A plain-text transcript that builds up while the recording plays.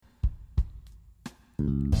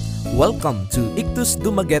Welcome to Ictus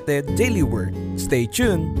Dumaguete Daily Word. Stay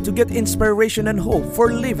tuned to get inspiration and hope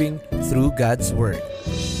for living through God's Word.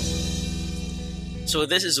 So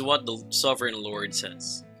this is what the Sovereign Lord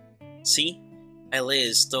says. See, I lay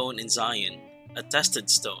a stone in Zion, a tested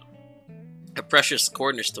stone, a precious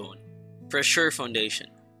cornerstone, for a sure foundation.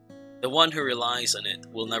 The one who relies on it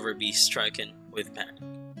will never be stricken with panic.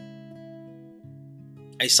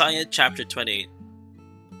 Isaiah chapter 28,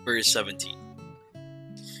 verse 17.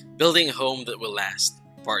 Building a home that will last,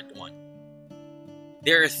 part 1.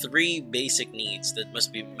 There are 3 basic needs that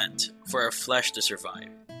must be met for our flesh to survive.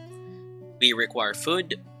 We require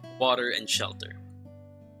food, water, and shelter.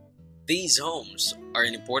 These homes are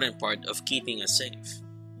an important part of keeping us safe,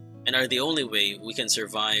 and are the only way we can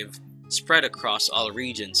survive spread across all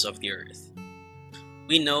regions of the earth.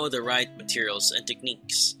 We know the right materials and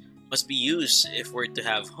techniques must be used if we're to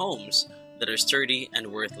have homes that are sturdy and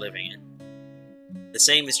worth living in. The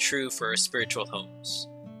same is true for our spiritual homes.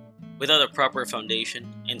 Without a proper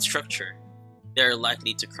foundation and structure, they are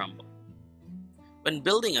likely to crumble. When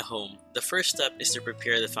building a home, the first step is to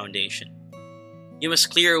prepare the foundation. You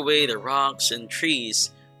must clear away the rocks and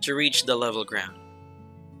trees to reach the level ground.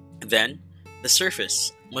 Then, the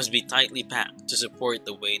surface must be tightly packed to support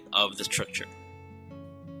the weight of the structure.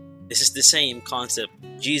 This is the same concept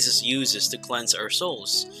Jesus uses to cleanse our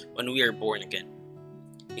souls when we are born again.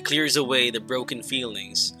 He clears away the broken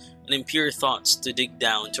feelings and impure thoughts to dig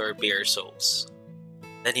down to our bare souls.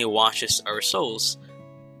 Then He washes our souls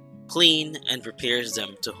clean and prepares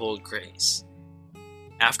them to hold grace.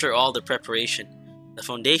 After all the preparation, the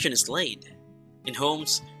foundation is laid. In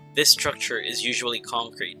homes, this structure is usually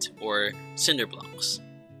concrete or cinder blocks,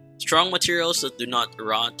 strong materials that do not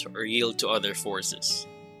rot or yield to other forces.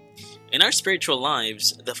 In our spiritual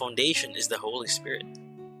lives, the foundation is the Holy Spirit.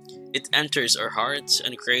 It enters our hearts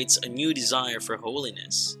and creates a new desire for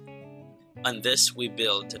holiness. On this we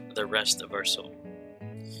build the rest of our soul.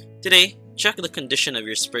 Today, check the condition of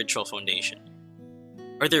your spiritual foundation.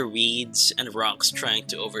 Are there weeds and rocks trying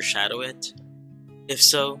to overshadow it? If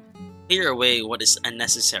so, clear away what is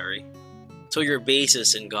unnecessary so your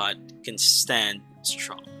basis in God can stand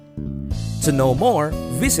strong. To know more,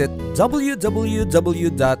 visit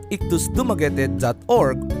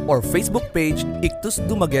www.ictusdumaguete.org or Facebook page Ictus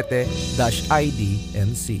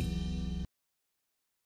Dumaguete-IDNC.